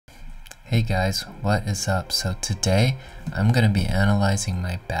Hey guys, what is up? So today I'm going to be analyzing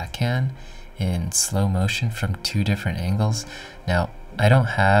my backhand in slow motion from two different angles. Now, I don't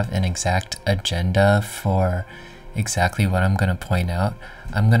have an exact agenda for exactly what I'm going to point out.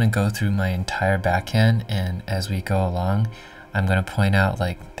 I'm going to go through my entire backhand, and as we go along, I'm going to point out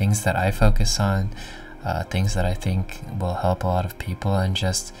like things that I focus on, things that I think will help a lot of people, and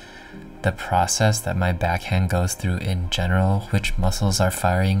just the process that my backhand goes through in general, which muscles are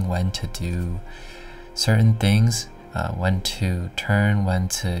firing, when to do certain things, when to turn, when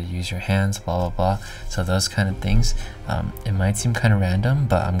to use your hands, blah blah blah. So those kind of things. It might seem kind of random,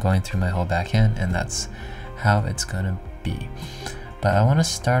 but I'm going through my whole backhand and that's how it's gonna be. But I want to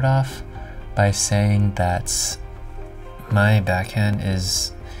start off by saying that my backhand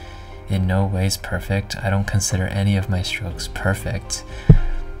is in no ways perfect. I don't consider any of my strokes perfect.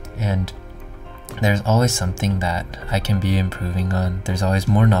 And there's always something that I can be improving on. There's always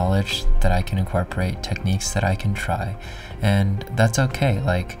more knowledge that I can incorporate, techniques that I can try, and that's okay.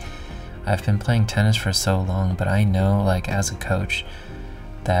 Like, I've been playing tennis for so long, but I know, like, as a coach,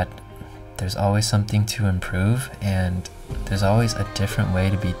 that there's always something to improve, and there's always a different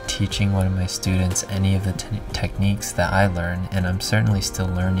way to be teaching one of my students any of the techniques that I learn, and I'm certainly still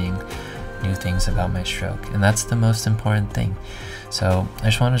learning new things about my stroke, and that's the most important thing. So I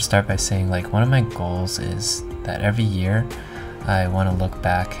just want to start by saying, like, one of my goals is that every year I want to look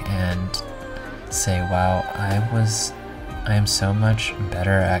back and say, wow, I am so much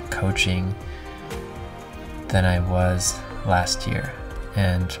better at coaching than I was last year.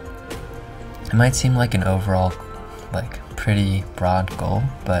 And it might seem like an overall, like, pretty broad goal,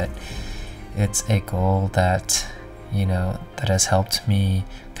 but it's a goal that, you know, that has helped me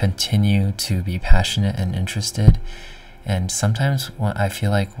continue to be passionate and interested. And sometimes when I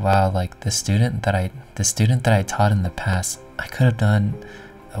feel like, wow, like the student that I taught in the past, I could have done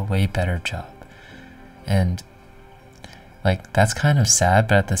a way better job. And like, that's kind of sad,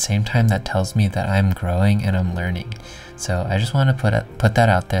 but at the same time that tells me that I'm growing and I'm learning. So I just want to put that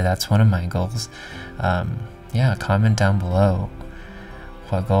out there. That's one of my goals. Yeah, comment down below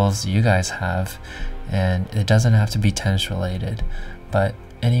what goals you guys have, and it doesn't have to be tennis related. But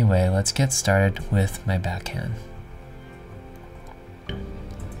anyway, let's get started with my backhand.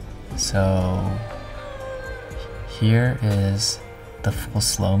 So here is the full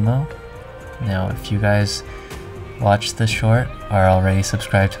slow-mo. Now, if you guys watch the short, are already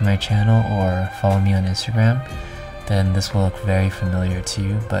subscribed to my channel, or follow me on Instagram, then this will look very familiar to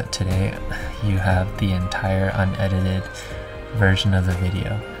you, but today you have the entire unedited version of the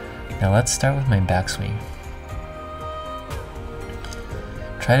video. Now let's start with my backswing.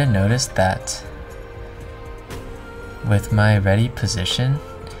 Try to notice that with my ready position,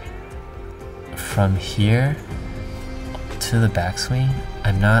 from here to the backswing,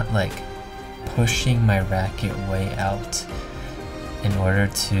 I'm not like pushing my racket way out in order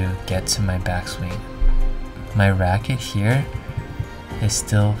to get to my backswing. My racket here is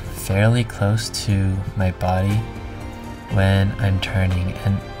still fairly close to my body when I'm turning,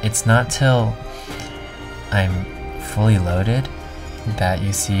 and it's not till I'm fully loaded that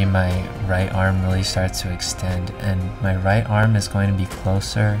you see my right arm really starts to extend, and my right arm is going to be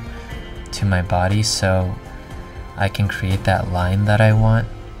closer to my body, so I can create that line that I want.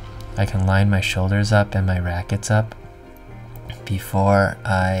 I can line my shoulders up and my rackets up before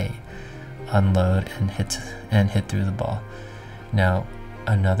I unload and hit through the ball. Now,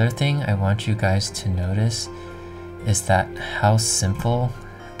 another thing I want you guys to notice is that how simple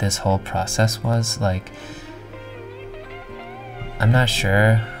this whole process was. Like, I'm not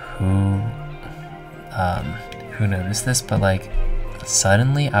sure who noticed this, but like,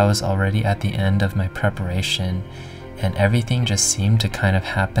 suddenly I was already at the end of my preparation and everything just seemed to kind of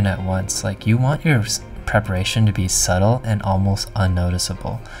happen at once. Like, you want your preparation to be subtle and almost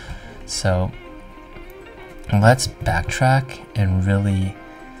unnoticeable. So let's backtrack and really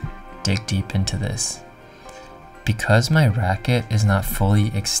dig deep into this. Because my racket is not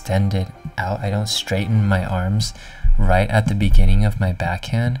fully extended out, I don't straighten my arms right at the beginning of my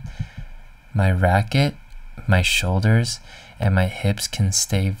backhand. My racket, my shoulders, and my hips can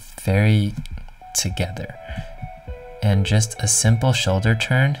stay very together. And just a simple shoulder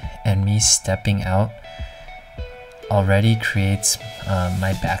turn and me stepping out already creates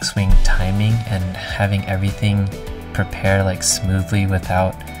my backswing timing and having everything prepare like smoothly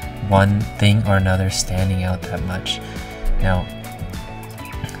without one thing or another standing out that much. Now,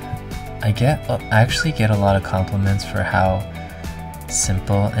 I actually get a lot of compliments for how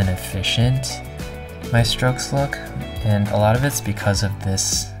simple and efficient my strokes look, and a lot of it's because of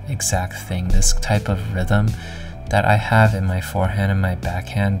this exact thing, this type of rhythm that I have in my forehand and my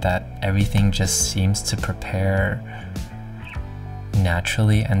backhand that everything just seems to prepare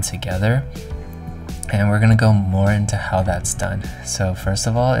naturally and together. And we're gonna go more into how that's done. So first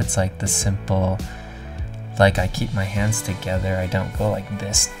of all, it's like the simple, like I keep my hands together, I don't go like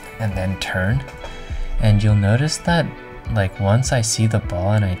this and then turn. And you'll notice that like once I see the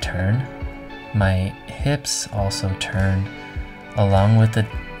ball and I turn, my hips also turn along with the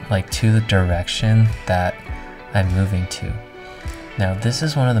to the direction that I'm moving to. Now this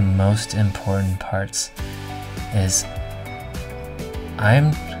is one of the most important parts, is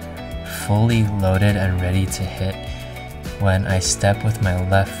I'm fully loaded and ready to hit when I step with my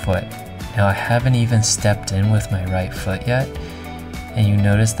left foot. Now I haven't even stepped in with my right foot yet, and you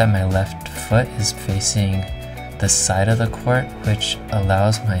notice that my left foot is facing the side of the court, which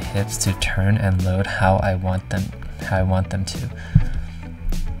allows my hips to turn and load how I want them to.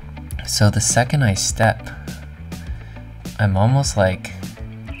 So the second I step, I'm almost like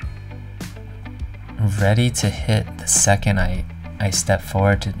ready to hit the second I step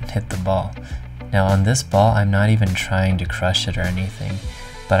forward to hit the ball. Now on this ball, I'm not even trying to crush it or anything,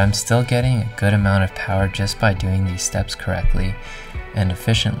 but I'm still getting a good amount of power just by doing these steps correctly and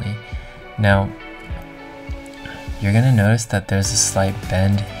efficiently. Now, you're gonna notice that there's a slight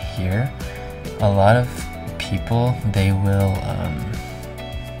bend here. A lot of people, they will,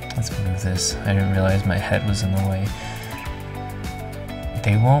 let's move this. I didn't realize my head was in the way.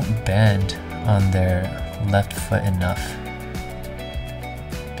 They won't bend on their left foot enough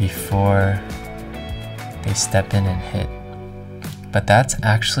before they step in and hit. But that's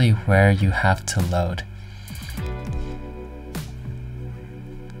actually where you have to load.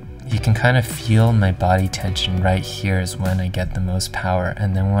 You can kind of feel my body tension right here is when I get the most power,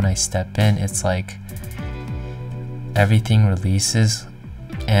 and then when I step in, it's like everything releases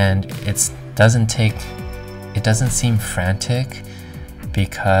and it doesn't seem frantic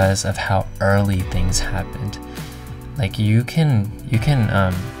because of how early things happened. Like you can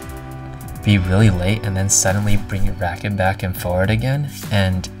be really late and then suddenly bring your racket back and forward again,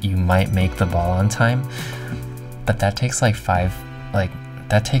 and you might make the ball on time, but that takes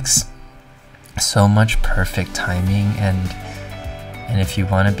that takes so much perfect timing, and if you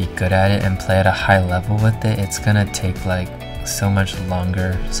want to be good at it and play at a high level with it, it's gonna take like so much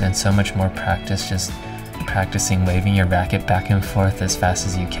longer and so much more practice, just practicing waving your racket back and forth as fast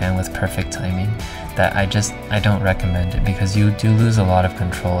as you can with perfect timing, that I don't recommend it, because you do lose a lot of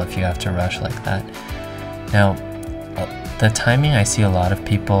control if you have to rush like that. Now, the timing I see a lot of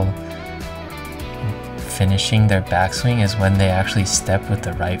people finishing their backswing is when they actually step with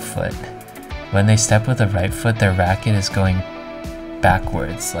the right foot. When they step with the right foot, their racket is going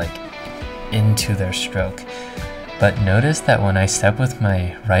backwards, like into their stroke. But notice that when I step with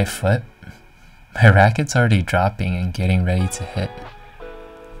my right foot, my racket's already dropping and getting ready to hit.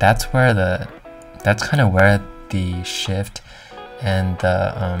 That's kind of where the shift and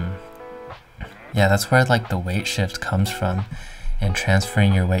the that's where like the weight shift comes from, and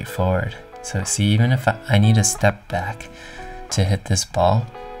transferring your weight forward. So see, even if I need to step back to hit this ball,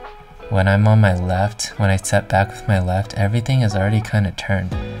 when I'm on my left, when I step back with my left, everything is already kind of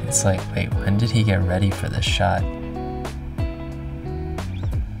turned. It's like, wait, when did he get ready for this shot?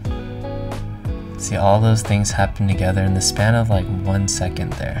 See, all those things happen together in the span of like 1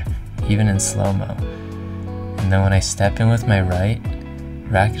 second there, even in slow-mo. And then when I step in with my right,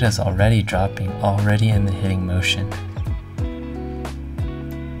 racket is already dropping, already in the hitting motion.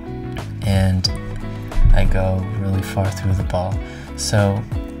 And I go really far through the ball. So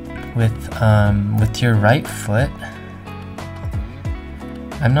with your right foot,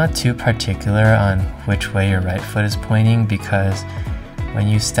 I'm not too particular on which way your right foot is pointing, because when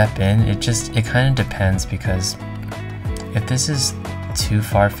you step in, it kind of depends, because if this is too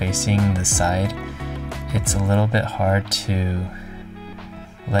far facing the side, it's a little bit hard to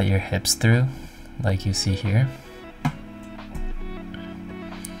let your hips through, like you see here.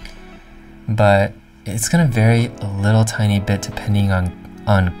 But it's gonna vary a little tiny bit depending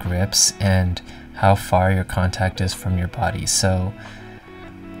on grips and how far your contact is from your body. So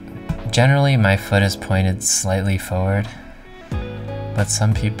generally my foot is pointed slightly forward, but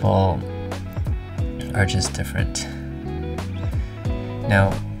some people are just different.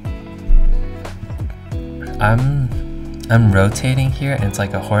 Now, I'm rotating here, and it's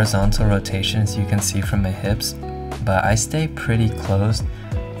like a horizontal rotation, as you can see from my hips, but I stay pretty close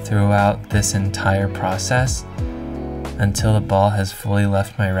throughout this entire process until the ball has fully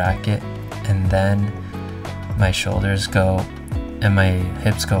left my racket, and then my shoulders go and my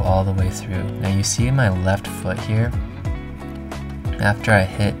hips go all the way through. Now you see my left foot here, after I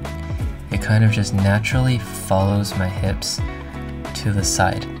hit, it it kind of just naturally follows my hips to the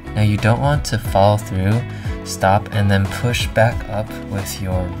side. Now you don't want to follow through, stop, and then push back up with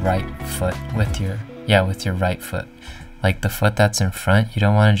your right foot, with your right foot. Like the foot that's in front, you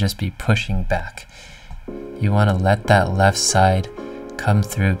don't want to just be pushing back. You want to let that left side come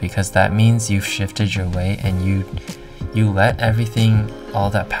through, because that means you've shifted your weight and you let everything, all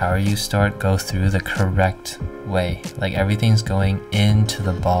that power you stored, go through the correct way. Like everything's going into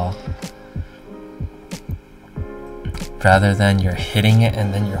the ball, rather than you're hitting it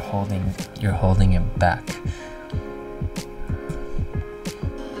and then you're holding it back.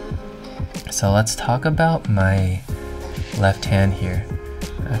 So let's talk about my left hand here.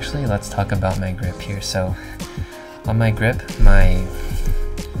 Actually, let's talk about my grip here. So on my grip, my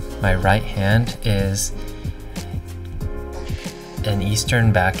right hand is an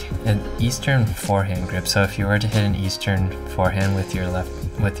Eastern forehand grip. So if you were to hit an Eastern forehand with your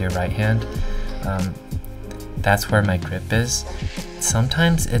right hand, that's where my grip is.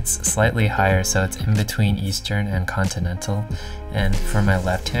 Sometimes it's slightly higher, so it's in between Eastern and Continental. And for my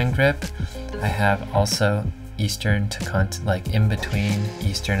left hand grip, I have also Eastern to like in between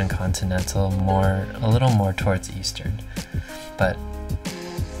Eastern and Continental, a little more towards Eastern. But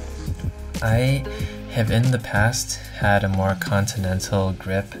I have in the past had a more continental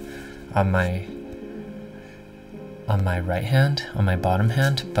grip on my right hand, on my bottom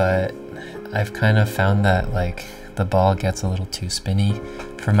hand, but I've kind of found that like the ball gets a little too spinny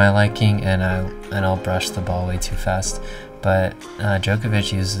for my liking, and I'll brush the ball way too fast. But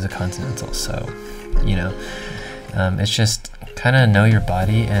Djokovic uses a continental, so you know, it's just kind of know your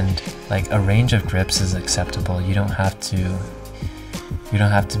body, and like a range of grips is acceptable. You don't have to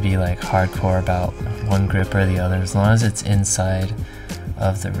be like hardcore about one grip or the other, as long as it's inside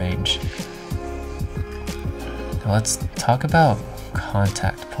of the range. Now let's talk about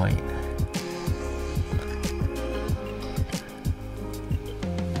contact point.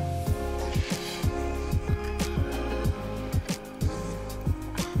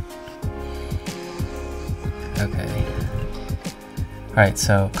 Okay. Alright,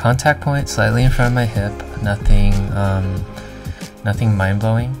 so contact point slightly in front of my hip, nothing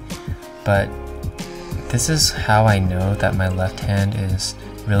mind-blowing, but this is how I know that my left hand is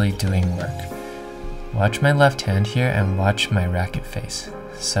really doing work. Watch my left hand here and watch my racket face.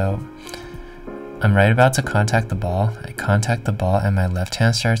 So I'm right about to contact the ball. I contact the ball and my left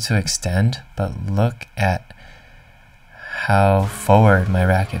hand starts to extend, but look at how forward my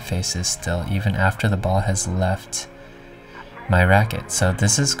racket face is still, even after the ball has left my racket. So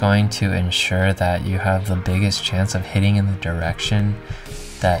this is going to ensure that you have the biggest chance of hitting in the direction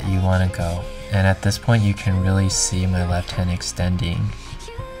that you want to go. And at this point you can really see my left hand extending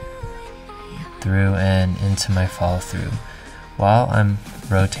through and into my follow through while I'm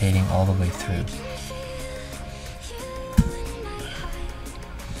rotating all the way through.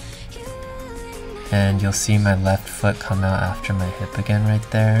 And you'll see my left foot come out after my hip again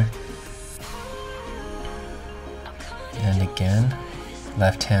right there. And again,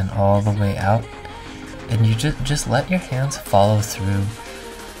 left hand all the way out. And you just let your hands follow through,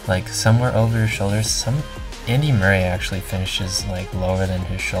 like somewhere over your shoulders. Andy Murray actually finishes like lower than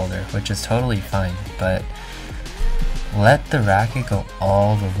his shoulder, which is totally fine, but let the racket go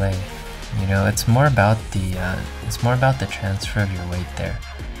all the way. You know, it's more about the transfer of your weight there.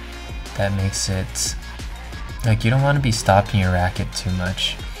 That makes it like you don't want to be stopping your racket too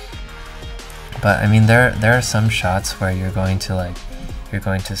much. But I mean, there are some shots where you're going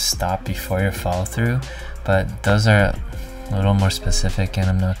to stop before your follow through, but those are a little more specific, and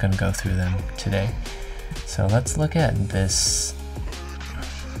I'm not going to go through them today. So let's look at this.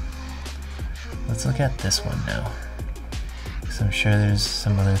 Let's look at this one now, because I'm sure there's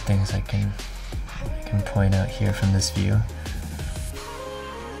some other things I can point out here from this view.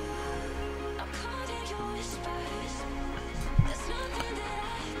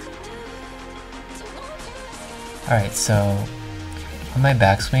 Alright, so on my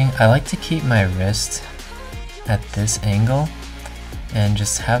backswing, I like to keep my wrist at this angle and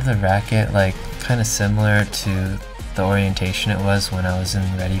just have the racket like kind of similar to the orientation it was when I was in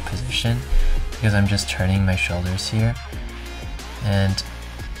ready position, because I'm just turning my shoulders here. And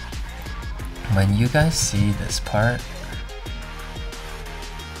when you guys see this part,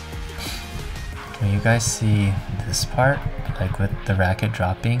 like with the racket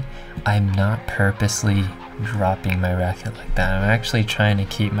dropping, I'm not purposely dropping my racket like that. I'm actually trying to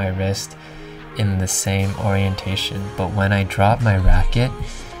keep my wrist in the same orientation, but when I drop my racket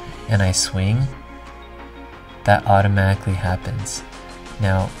and I swing, that automatically happens.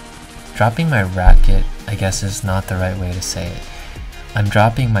 Now, dropping my racket, I guess, is not the right way to say it. I'm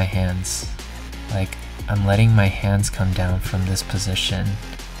dropping my hands. Like, I'm letting my hands come down from this position.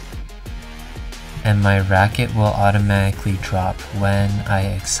 And my racket will automatically drop when I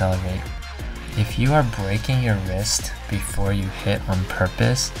accelerate. If you are breaking your wrist before you hit on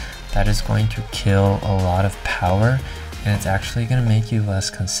purpose, that is going to kill a lot of power, and it's actually going to make you less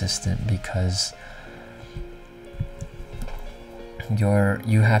consistent because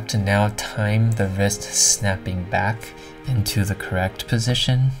you have to now time the wrist snapping back into the correct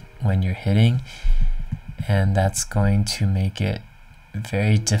position when you're hitting, and that's going to make it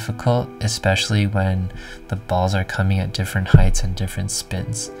very difficult, especially when the balls are coming at different heights and different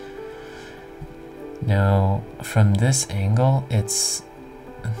spins. Now, from this angle, it's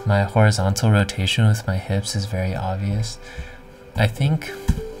my horizontal rotation with my hips is very obvious. I think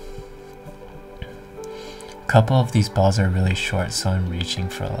a couple of these balls are really short, so I'm reaching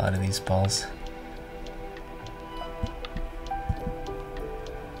for a lot of these balls.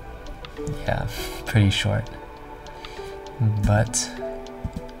 Yeah, pretty short. But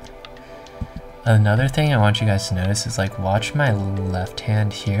another thing I want you guys to notice is, like, watch my left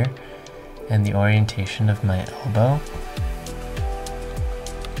hand here and the orientation of my elbow.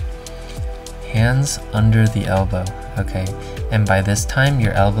 Hands under the elbow, okay? And by this time,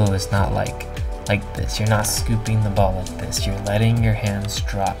 your elbow is not like this. You're not scooping the ball like this. You're letting your hands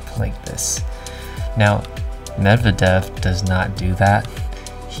drop like this. Now, Medvedev does not do that.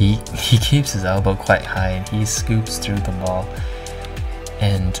 He keeps his elbow quite high and he scoops through the ball.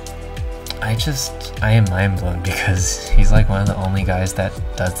 And I am mind blown because he's like one of the only guys that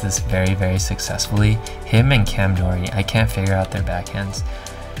does this very, very successfully. Him and Cam Norrie, I can't figure out their backhands.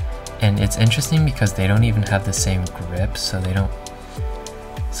 And it's interesting because they don't even have the same grip, so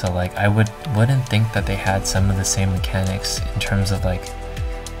like I wouldn't think that they had some of the same mechanics in terms of, like,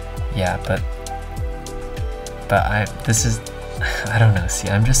 yeah, but I don't know, see,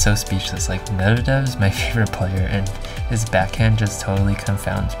 I'm just so speechless. Like, Medvedev is my favorite player and his backhand just totally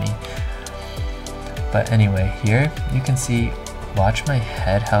confounds me. But anyway, here you can see, watch my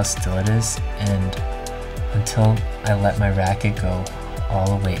head, how still it is, and until I let my racket go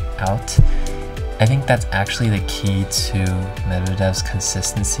all the way out. I think that's actually the key to Medvedev's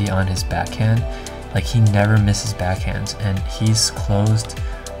consistency on his backhand. Like, he never misses backhands, and he's closed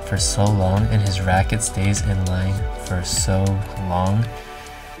for so long and his racket stays in line for so long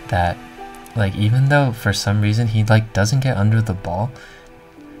that, like, even though for some reason he like doesn't get under the ball,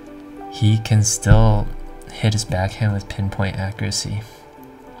 he can still hit his backhand with pinpoint accuracy.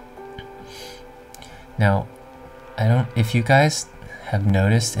 Now, if you guys have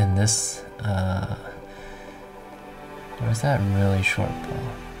noticed in this, where's that really short ball?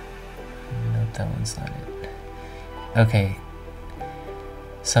 Nope, that one's not it. Okay,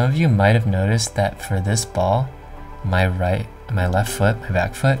 some of you might have noticed that for this ball, my left foot, my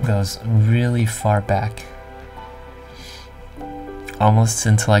back foot goes really far back, almost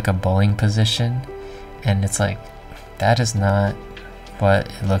into like a bowling position, and it's like, that is not what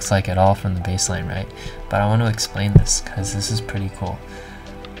it looks like at all from the baseline, right? But I want to explain this because this is pretty cool.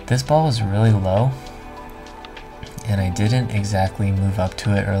 This ball was really low and I didn't exactly move up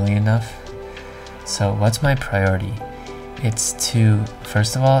to it early enough. So what's my priority? It's to,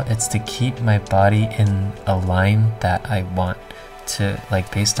 first of all, it's to keep my body in a line that I want to,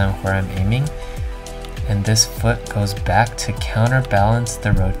 like, based on where I'm aiming. And this foot goes back to counterbalance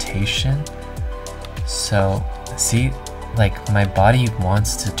the rotation. So see, like, my body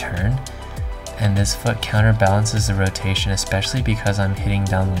wants to turn and this foot counterbalances the rotation, especially because I'm hitting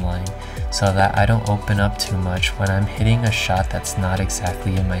down the line, so that I don't open up too much when I'm hitting a shot that's not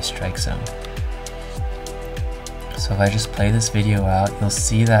exactly in my strike zone. So if I just play this video out, you'll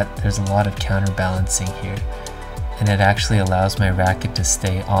see that there's a lot of counterbalancing here, and it actually allows my racket to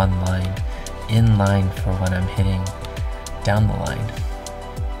stay on line, in line for when I'm hitting down the line.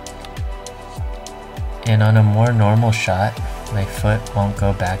 And on a more normal shot, my foot won't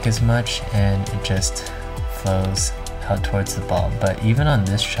go back as much and it just flows out towards the ball. But even on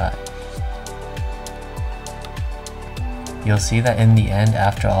this shot, you'll see that in the end,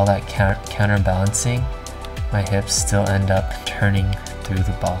 after all that counterbalancing, my hips still end up turning through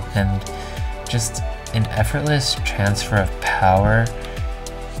the ball. And just an effortless transfer of power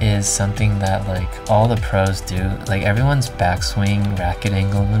is something that, like, all the pros do. Like, everyone's backswing racket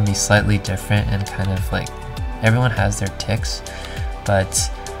angle will be slightly different and kind of like, everyone has their ticks,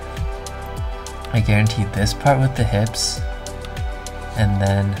 but I guarantee this part with the hips and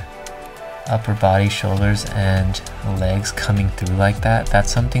then upper body, shoulders, and legs coming through like that,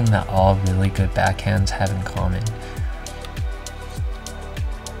 that's something that all really good backhands have in common.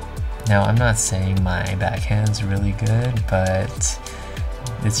 Now, I'm not saying my backhand's really good, but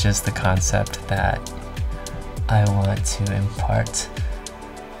It's just the concept that I want to impart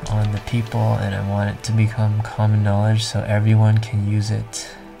on the people, and I want it to become common knowledge so everyone can use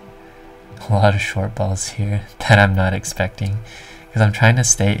it. A lot of short balls here that I'm not expecting, because I'm trying to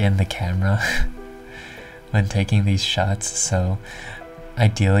stay in the camera when taking these shots. So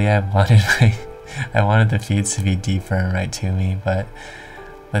ideally I wanted the feeds to be deeper and right to me, but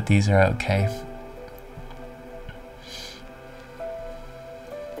these are okay.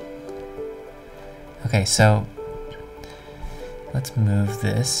 Okay, so let's move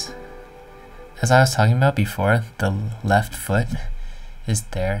this. As I was talking about before, the left foot is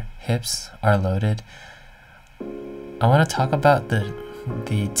there, hips are loaded. I want to talk about the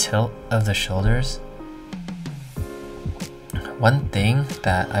tilt of the shoulders. One thing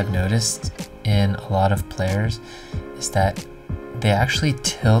that I've noticed in a lot of players is that they actually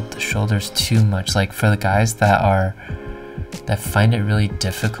tilt the shoulders too much. Like for the guys that find it really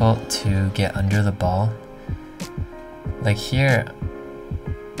difficult to get under the ball, like here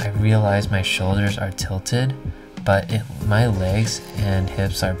I realize my shoulders are tilted, but my legs and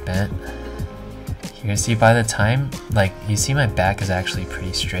hips are bent. You see, by the time, like, you see my back is actually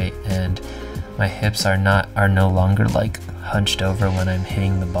pretty straight, and my hips are no longer like hunched over when I'm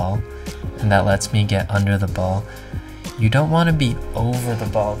hitting the ball, and that lets me get under the ball. You don't want to be over the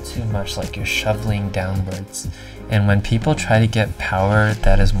ball too much, like you're shoveling downwards. And when people try to get power,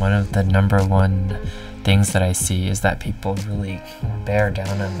 that is one of the #1 things that I see, is that people really bear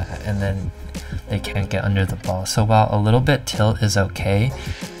down on that, and then they can't get under the ball. So while a little bit tilt is okay,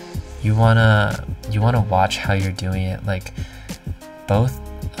 you wanna watch how you're doing it. Like both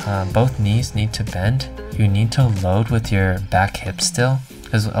knees need to bend. You need to load with your back hip still,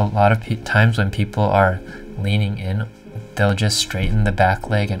 because a lot of times when people are leaning in, they'll just straighten the back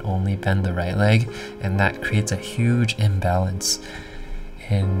leg and only bend the right leg, and that creates a huge imbalance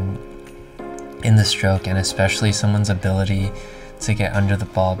in the stroke, and especially someone's ability to get under the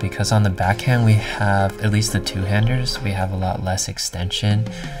ball. Because on the backhand, we have, at least the two-handers, we have a lot less extension,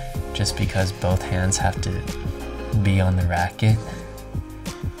 just because both hands have to be on the racket,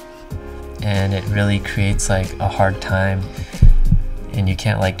 and it really creates like a hard time, and you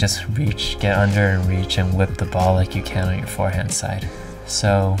can't like just get under and reach and whip the ball like you can on your forehand side.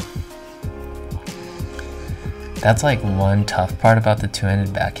 So that's like one tough part about the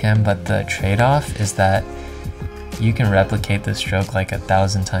two-handed backhand, but the trade-off is that you can replicate the stroke like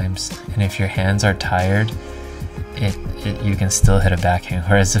 1,000 times, and if your hands are tired, you can still hit a backhand.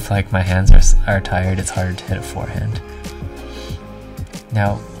 Whereas if like my hands are tired, it's harder to hit a forehand.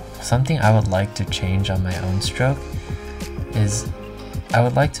 Now, something I would like to change on my own stroke is I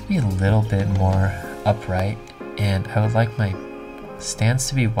would like to be a little bit more upright, and I would like my stance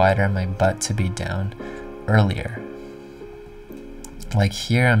to be wider and my butt to be down earlier. Like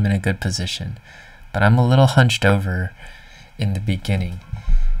here I'm in a good position, but I'm a little hunched over in the beginning.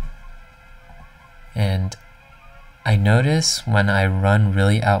 And I notice when I run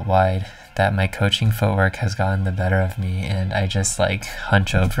really out wide that my coaching footwork has gotten the better of me, and I just like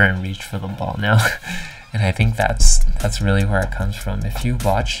hunch over and reach for the ball now. And I think that's really where it comes from. If you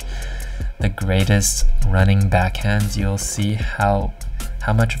watch the greatest running backhands, you'll see how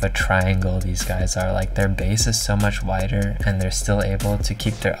much of a triangle these guys are. Like their base is so much wider, and they're still able to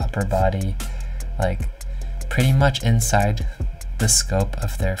keep their upper body like pretty much inside the scope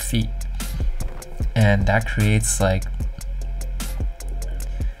of their feet. And that creates like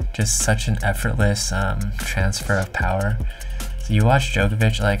just such an effortless transfer of power. So you watch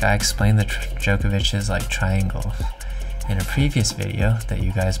Djokovic, like I explained Djokovic's like triangle in a previous video that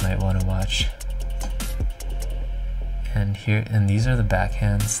you guys might want to watch. And these are the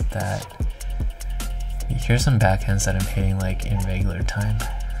backhands that, here's some backhands that I'm hitting like in regular time.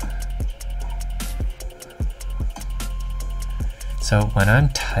 So when I'm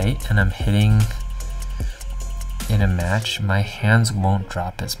tight and I'm hitting in a match, my hands won't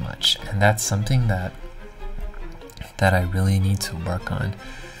drop as much, and that's something that I really need to work on.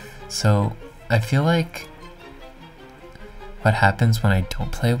 So I feel like what happens when I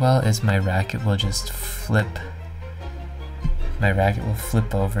don't play well is my racket will just flip. My racket will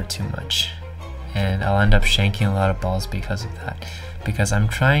flip over too much, and I'll end up shanking a lot of balls because of that, because I'm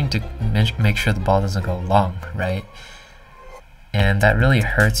trying to make sure the ball doesn't go long, right? And that really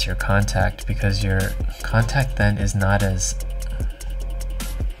hurts your contact, because your contact then is not as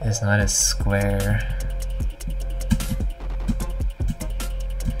square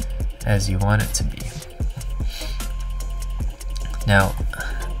as you want it to be. Now,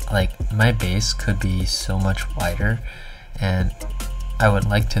 like my base could be so much wider, and I would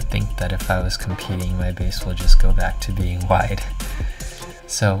like to think that if I was competing, my base will just go back to being wide.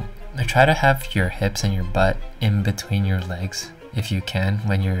 So try to have your hips and your butt in between your legs if you can,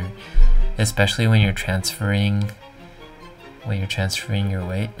 especially when you're transferring your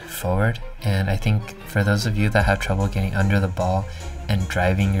weight forward. And I think for those of you that have trouble getting under the ball and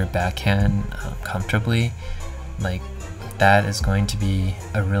driving your backhand comfortably, like, that is going to be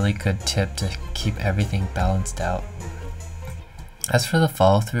a really good tip to keep everything balanced out. As for the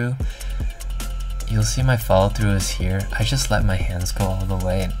follow through, you'll see my follow through is here. I just let my hands go all the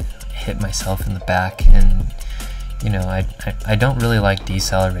way and hit myself in the back, and you know, I don't really like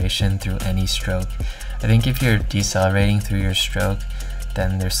deceleration through any stroke. I think if you're decelerating through your stroke,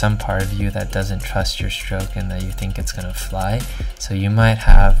 then there's some part of you that doesn't trust your stroke and that you think it's gonna fly. So you might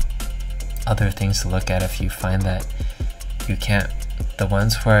have other things to look at if you find that you can't. The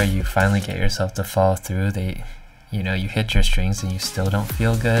ones where you finally get yourself to follow through, you hit your strings and you still don't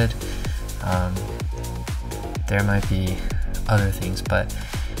feel good. There might be other things, but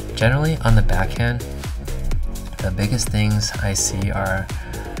generally on the backhand, the biggest things I see are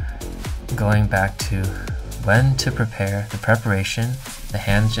going back to when to prepare, the preparation, the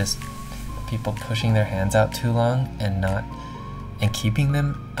hands, just people pushing their hands out too long and keeping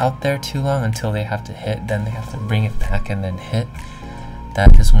them out there too long until they have to hit, then they have to bring it back and then hit.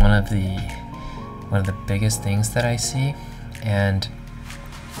 That is one of the biggest things that I see. And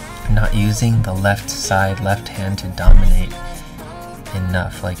not using the left hand to dominate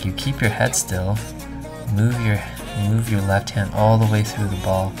enough. Like, you keep your head still, move your left hand all the way through the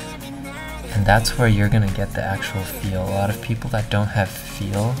ball, and that's where you're gonna get the actual feel. A lot of people that don't have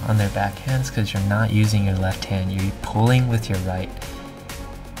feel on their backhands because you're not using your left hand, you're pulling with your right.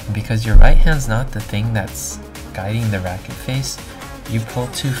 And because your right hand's not the thing that's guiding the racket face, you pull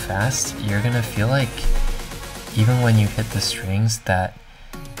too fast, you're gonna feel like even when you hit the strings that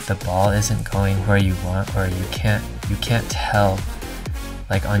the ball isn't going where you want, or you can't tell,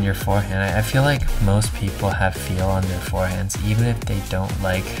 like on your forehand. I feel like most people have feel on their forehands, even if they don't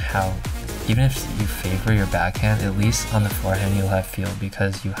like even if you favor your backhand, at least on the forehand you'll have feel,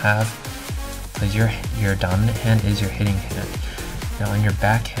 because your dominant hand is your hitting hand. Now on your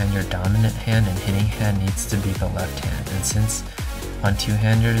backhand, your dominant hand and hitting hand needs to be the left hand, and since on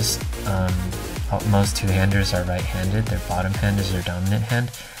two-handers, most two-handers are right-handed, their bottom hand is their dominant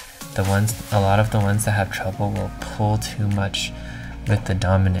hand. A lot of the ones that have trouble will pull too much with the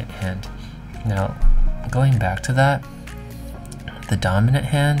dominant hand. Now, going back to that, the dominant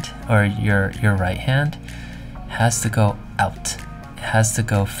hand, or your right hand, has to go out. It has to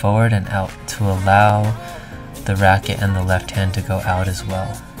go forward and out to allow the racket and the left hand to go out as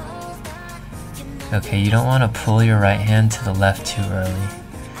well. Okay, you don't want to pull your right hand to the left too early.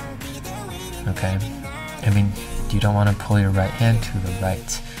 Okay, I mean, you don't want to pull your right hand to the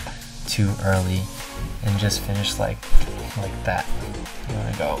right too early and just finish like that. You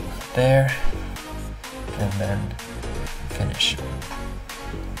want to go there and then finish.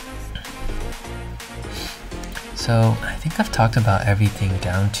 So I think I've talked about everything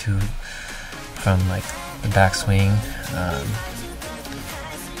down to from like the backswing,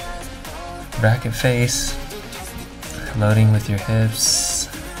 racket face, loading with your hips,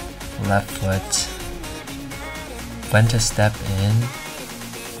 left foot, when to step in,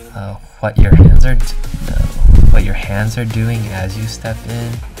 what your hands are doing as you step in.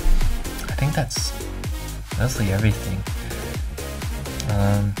 I think that's mostly everything.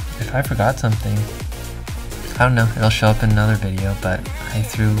 If I forgot something, I don't know, it'll show up in another video, but I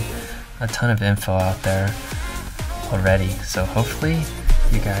threw a ton of info out there already, so hopefully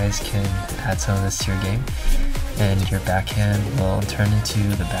you guys can add some of this to your game and your backhand will turn into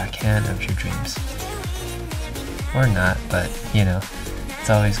the backhand of your dreams. Or not, but you know, it's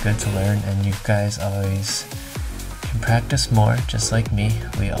always good to learn, and you guys always can practice more, just like me.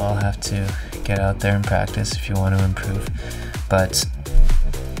 We all have to get out there and practice if you want to improve. But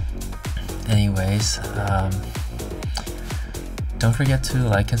anyways, don't forget to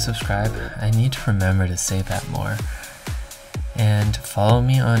like and subscribe. I need to remember to say that more. And follow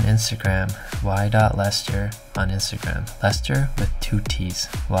me on Instagram, y.lester on Instagram. Lester with 2 T's,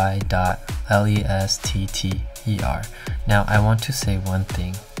 y.lester. Now I want to say one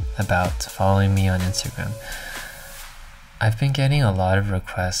thing about following me on Instagram. I've been getting a lot of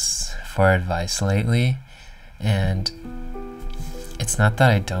requests for advice lately, and it's not that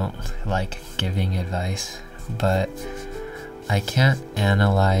I don't like giving advice, but I can't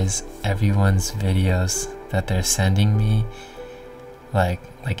analyze everyone's videos that they're sending me, like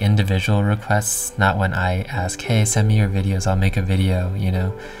individual requests, not when I ask, hey, send me your videos, I'll make a video, you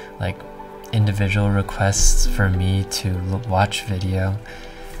know, like individual requests for me to watch video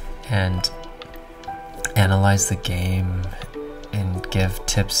and analyze the game and give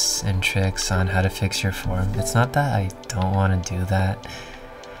tips and tricks on how to fix your form. It's not that I don't want to do that.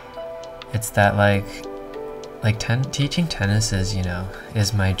 It's that teaching tennis is, you know,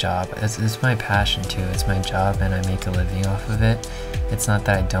 is my job. It's my passion too. It's my job and I make a living off of it. It's not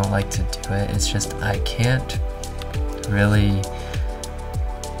that I don't like to do it. It's just I can't really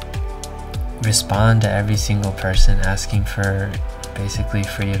respond to every single person asking for basically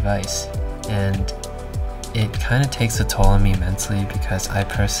free advice. And it kind of takes a toll on me mentally because I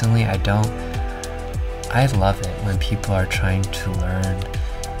love it when people are trying to learn.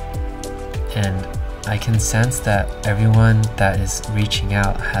 And I can sense that everyone that is reaching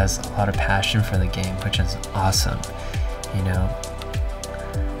out has a lot of passion for the game, which is awesome, you know.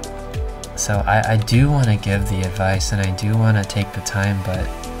 So I do want to give the advice and I do want to take the time, but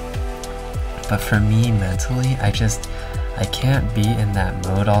for me mentally, I can't be in that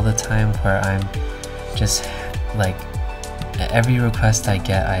mode all the time where I'm just like, every request I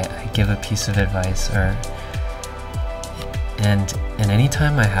get, I give a piece of advice, and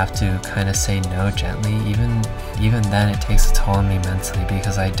anytime I have to kind of say no gently, even then it takes a toll on me mentally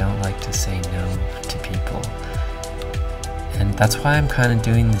because I don't like to say no to people. And that's why I'm kind of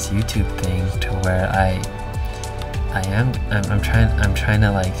doing this YouTube thing to where I'm trying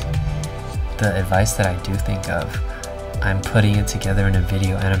to, like, the advice that I do think of, I'm putting it together in a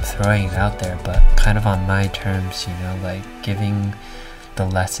video and I'm throwing it out there, but kind of on my terms, you know, like giving the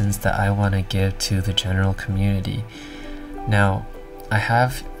lessons that I want to give to the general community. Now, I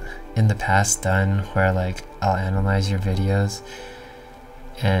have in the past done where, like, I'll analyze your videos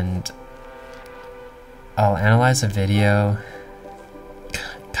and I'll analyze a video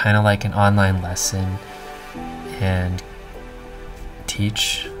kind of like an online lesson and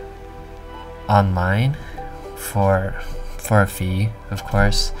teach online for a fee, of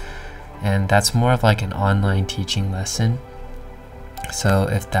course, and that's more of like an online teaching lesson. So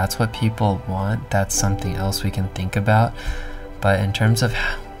if that's what people want, that's something else we can think about. But in terms of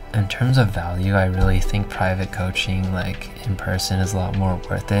value, I really think private coaching, like in person, is a lot more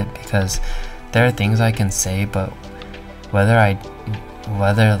worth it, because there are things I can say, but whether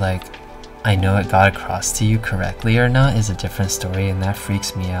like I know it got across to you correctly or not is a different story, and that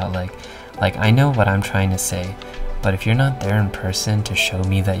freaks me out. Like I know what I'm trying to say, but if you're not there in person to show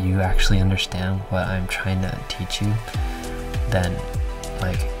me that you actually understand what I'm trying to teach you, then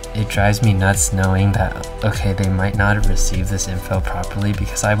like it drives me nuts knowing that, okay, they might not have received this info properly,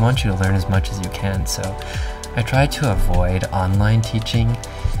 because I want you to learn as much as you can. So I try to avoid online teaching,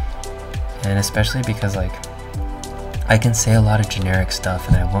 and especially because, like, I can say a lot of generic stuff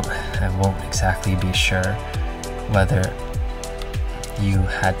and I won't exactly be sure whether you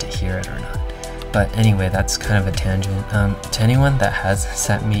had to hear it or not. But anyway, that's kind of a tangent. To anyone that has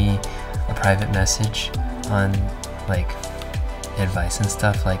sent me a private message on, like, advice and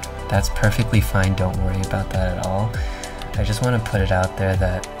stuff, like, that's perfectly fine. Don't worry about that at all. I just want to put it out there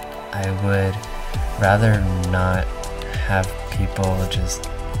that I would rather not have people just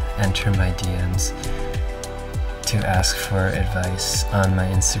enter my DMs to ask for advice on my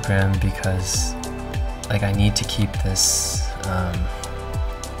Instagram, because, like, I need to keep this,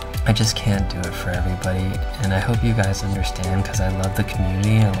 I just can't do it for everybody, and I hope you guys understand, because I love the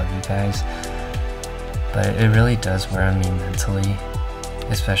community, I love you guys, but it really does wear on me mentally,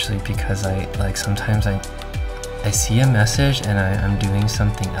 especially because sometimes I see a message and I'm doing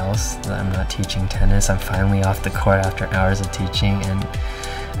something else, that I'm not teaching tennis. I'm finally off the court after hours of teaching, and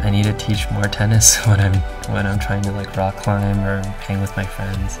I need to teach more tennis when I'm trying to, like, rock climb or hang with my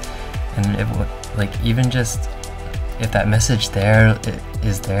friends. And even just if that message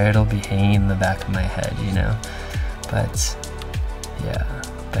is there, it'll be hanging in the back of my head, you know. But yeah.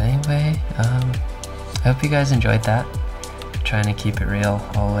 But anyway, I hope you guys enjoyed that. Trying to keep it real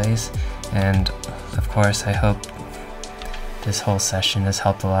always, and of course I hope this whole session has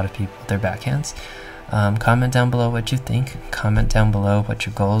helped a lot of people with their backhands. Comment down below what you think. Comment down below what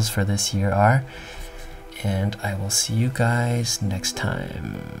your goals for this year are, and I will see you guys next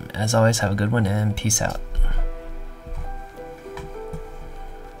time. As always, have a good one and peace out.